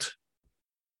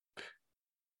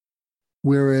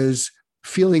 Whereas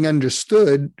feeling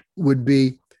understood would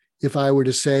be if I were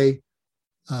to say,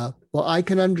 well, I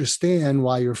can understand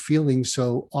why you're feeling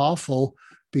so awful,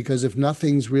 because if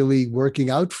nothing's really working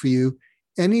out for you,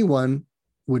 anyone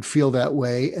would feel that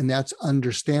way, and that's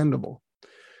understandable.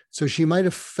 So she might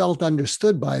have felt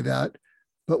understood by that,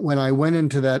 but when I went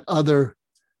into that other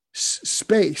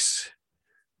space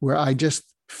where I just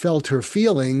felt her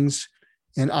feelings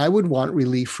and I would want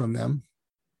relief from them,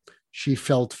 she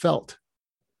felt.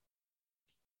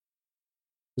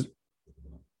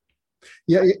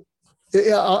 Yeah,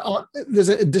 there's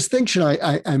a distinction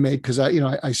I make because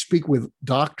I speak with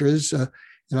doctors and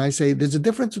I say there's a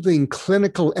difference between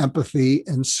clinical empathy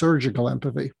and surgical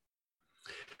empathy.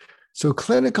 So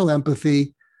clinical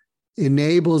empathy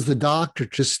enables the doctor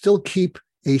to still keep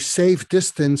a safe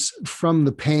distance from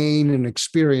the pain and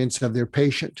experience of their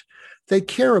patient. They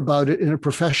care about it in a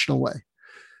professional way.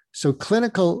 So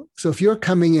if you're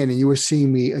coming in and you were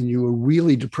seeing me and you were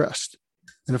really depressed,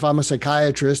 and if I'm a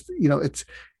psychiatrist,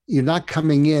 you're not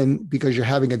coming in because you're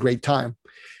having a great time.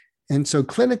 And so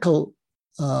clinical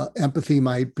empathy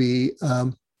might be,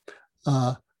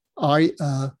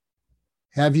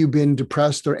 have you been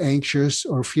depressed or anxious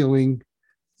or feeling,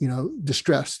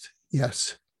 distressed?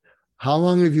 Yes. How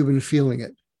long have you been feeling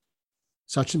it?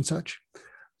 Such and such.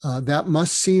 That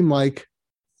must seem like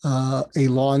a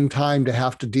long time to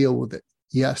have to deal with it.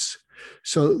 Yes.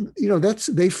 So,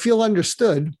 they feel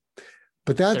understood,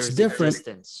 but that's different.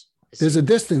 There's a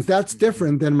distance. That's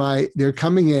different than they're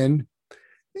coming in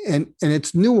and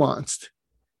it's nuanced.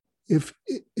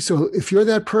 If you're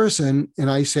that person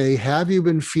and I say, have you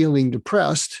been feeling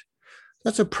depressed?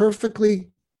 That's a perfectly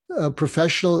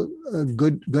professional,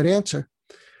 good answer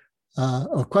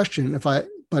or question.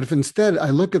 But if instead I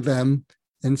look at them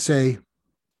and say,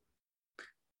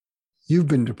 you've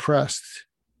been depressed.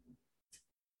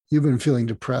 You've been feeling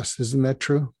depressed. Isn't that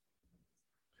true?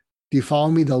 Do you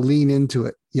follow me? They'll lean into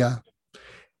it. Yeah.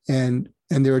 And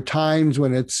there are times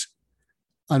when it's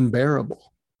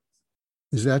unbearable.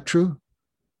 Is that true?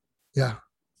 Yeah.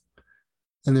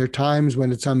 And there are times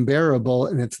when it's unbearable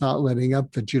and it's not letting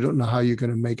up, that you don't know how you're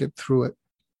going to make it through it.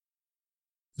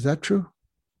 Is that true?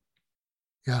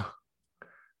 Yeah.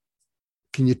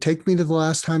 Can you take me to the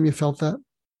last time you felt that?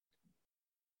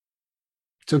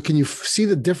 So can you see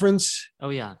the difference? Oh,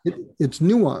 yeah. It's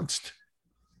nuanced.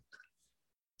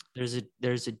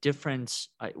 There's a difference.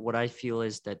 What I feel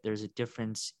is that there's a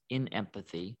difference in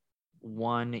empathy.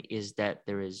 One is that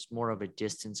there is more of a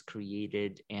distance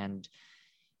created, and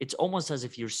it's almost as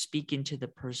if you're speaking to the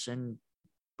person,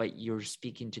 but you're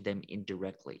speaking to them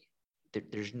indirectly.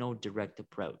 There's no direct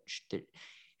approach.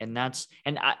 And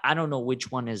I don't know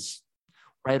which one is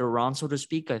right or wrong, so to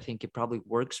speak. I think it probably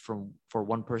works for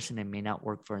one person and may not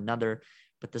work for another.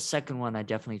 But the second one, I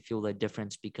definitely feel the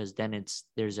difference, because then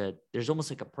there's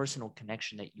almost like a personal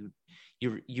connection that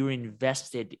you're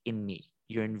invested in me.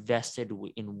 You're invested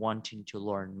in wanting to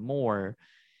learn more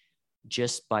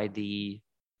just by the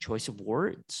choice of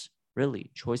words,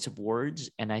 really choice of words.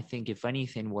 And I think if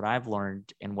anything, what I've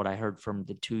learned and what I heard from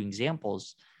the two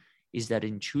examples is that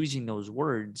in choosing those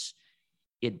words,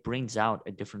 it brings out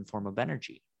a different form of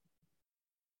energy.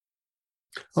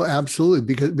 Oh,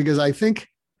 absolutely. Because I think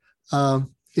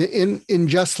in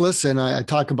Just Listen, I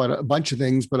talk about a bunch of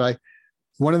things, but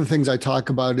one of the things I talk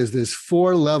about is there's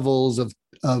 4 levels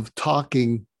of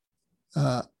talking,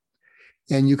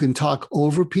 and you can talk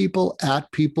over people,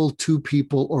 at people, to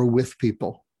people, or with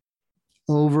people.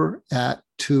 Over, at,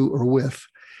 to, or with.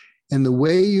 And the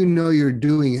way you know you're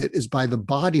doing it is by the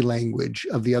body language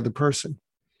of the other person.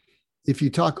 If you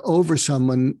talk over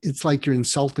someone, it's like you're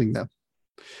insulting them.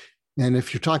 And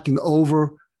if you're talking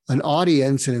over an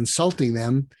audience and insulting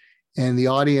them, and the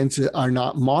audience are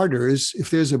not martyrs, if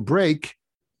there's a break,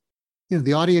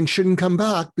 the audience shouldn't come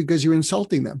back because you're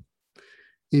insulting them.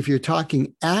 If you're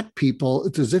talking at people,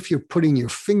 it's as if you're putting your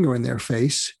finger in their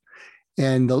face,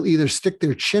 and they'll either stick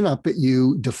their chin up at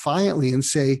you defiantly and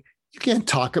say, you can't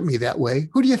talk at me that way.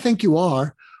 Who do you think you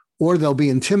are? Or they'll be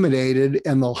intimidated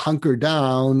and they'll hunker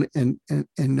down and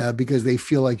because they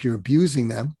feel like you're abusing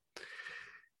them.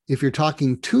 If you're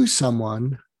talking to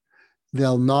someone,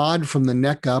 they'll nod from the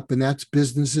neck up, and that's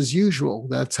business as usual.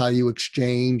 That's how you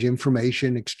exchange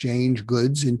information, exchange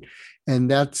goods,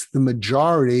 and that's the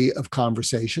majority of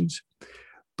conversations.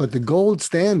 But the gold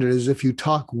standard is if you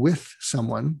talk with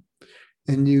someone,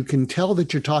 and you can tell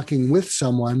that you're talking with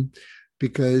someone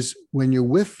because when you're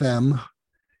with them,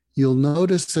 you'll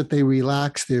notice that they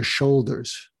relax their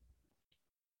shoulders,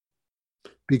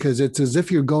 because it's as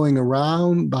if you're going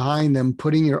around behind them,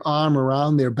 putting your arm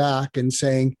around their back and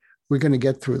saying, we're going to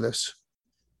get through this.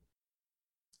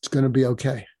 It's going to be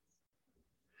okay.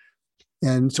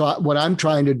 And so what I'm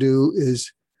trying to do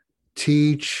is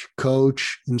teach,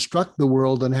 coach, instruct the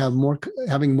world, and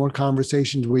having more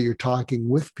conversations where you're talking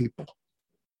with people.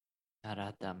 Not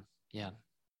at them. Yeah.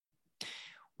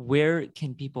 Where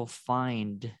can people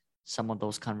find some of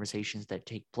those conversations that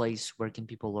take place? Where can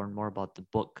people learn more about the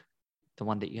book, the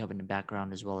one that you have in the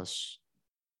background, as well as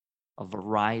a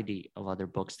variety of other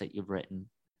books that you've written?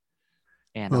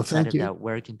 And Well, outside thank of you. that,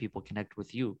 where can people connect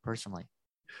with you personally?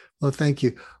 Well, thank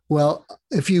you. Well,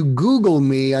 if you Google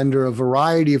me under a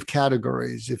variety of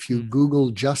categories, if you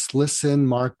Google Just Listen,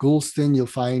 Mark Goulston, you'll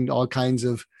find all kinds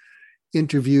of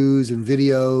interviews and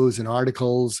videos and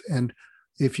articles. And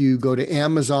if you go to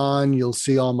Amazon, you'll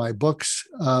see all my books.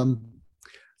 I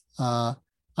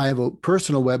have a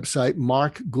personal website,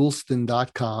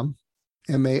 markgoulston.com,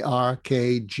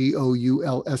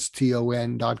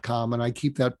 markgoulston.com, and I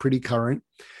keep that pretty current.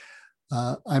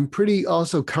 I'm pretty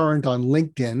also current on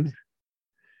LinkedIn.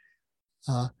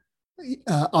 I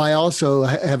also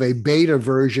have a beta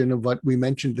version of what we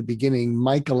mentioned at the beginning,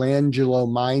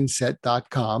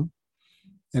 michelangelomindset.com.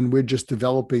 And we're just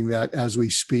developing that as we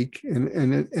speak.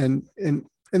 And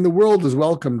the world is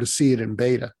welcome to see it in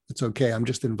beta. It's okay. I'm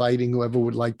just inviting whoever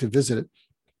would like to visit it.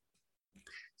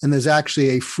 And there's actually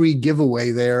a free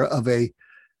giveaway there of a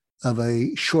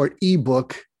short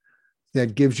ebook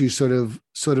that gives you sort of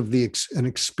an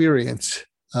experience,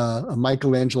 a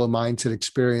Michelangelo mindset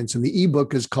experience. And the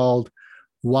ebook is called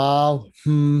Wow,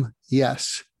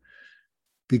 Yes,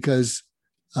 because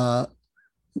to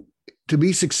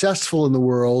be successful in the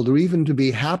world, or even to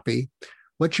be happy,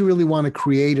 what you really want to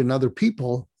create in other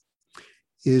people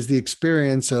is the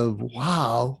experience of,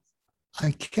 wow,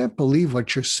 I can't believe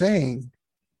what you're saying.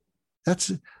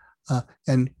 That's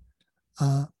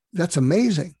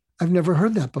amazing. I've never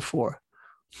heard that before.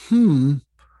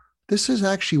 This is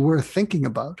actually worth thinking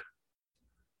about.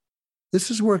 This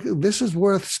is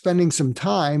worth spending some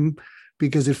time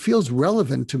because it feels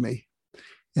relevant to me.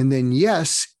 And then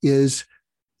yes is,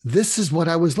 this is what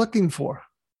I was looking for.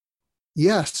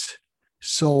 Yes,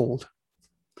 sold.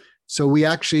 So we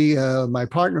actually, my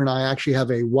partner and I actually have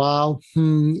a Wow,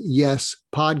 Yes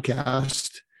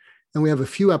podcast. And we have a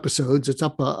few episodes. It's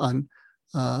up on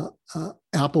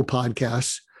Apple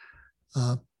Podcasts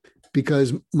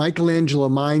because Michelangelo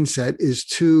mindset is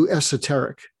too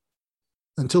esoteric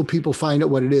until people find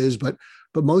out what it is. But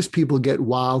most people get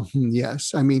wow,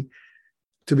 yes. I mean,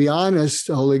 to be honest,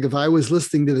 Oleg, if I was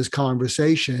listening to this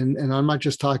conversation, and I'm not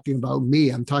just talking about me,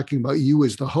 I'm talking about you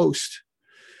as the host.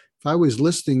 If I was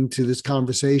listening to this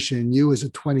conversation, you as a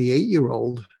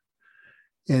 28-year-old,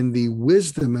 and the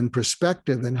wisdom and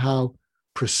perspective and how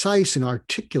precise and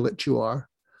articulate you are,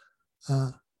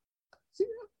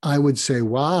 I would say,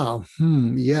 wow,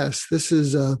 yes, this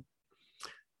is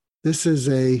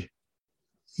a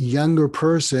younger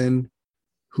person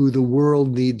who the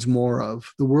world needs more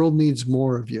of. The world needs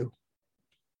more of you.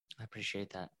 I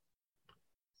appreciate that.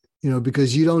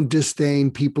 Because you don't disdain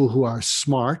people who are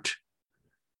smart,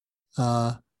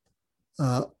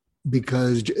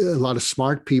 because a lot of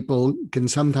smart people can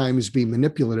sometimes be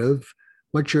manipulative.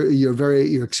 What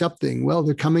you're accepting, well,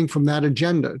 they're coming from that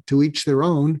agenda, to each their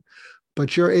own,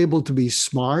 but you're able to be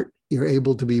smart, you're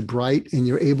able to be bright, and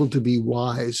you're able to be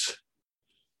wise.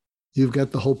 You've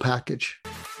got the whole package.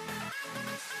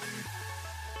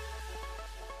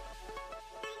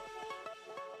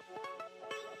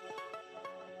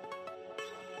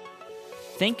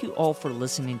 Thank you all for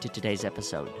listening to today's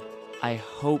episode. I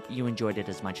hope you enjoyed it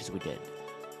as much as we did.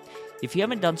 If you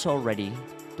haven't done so already,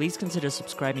 please consider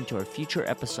subscribing to our future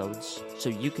episodes so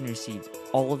you can receive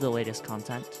all of the latest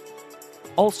content.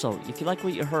 Also, if you like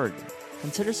what you heard,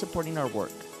 consider supporting our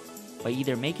work by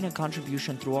either making a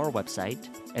contribution through our website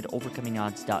at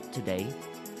overcomingodds.today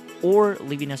or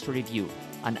leaving us a review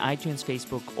on iTunes,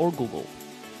 Facebook, or Google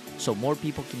so more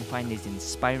people can find these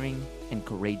inspiring and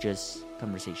courageous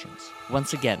conversations.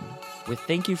 Once again, we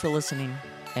thank you for listening,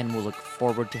 and we'll look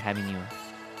forward to having you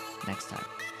next time.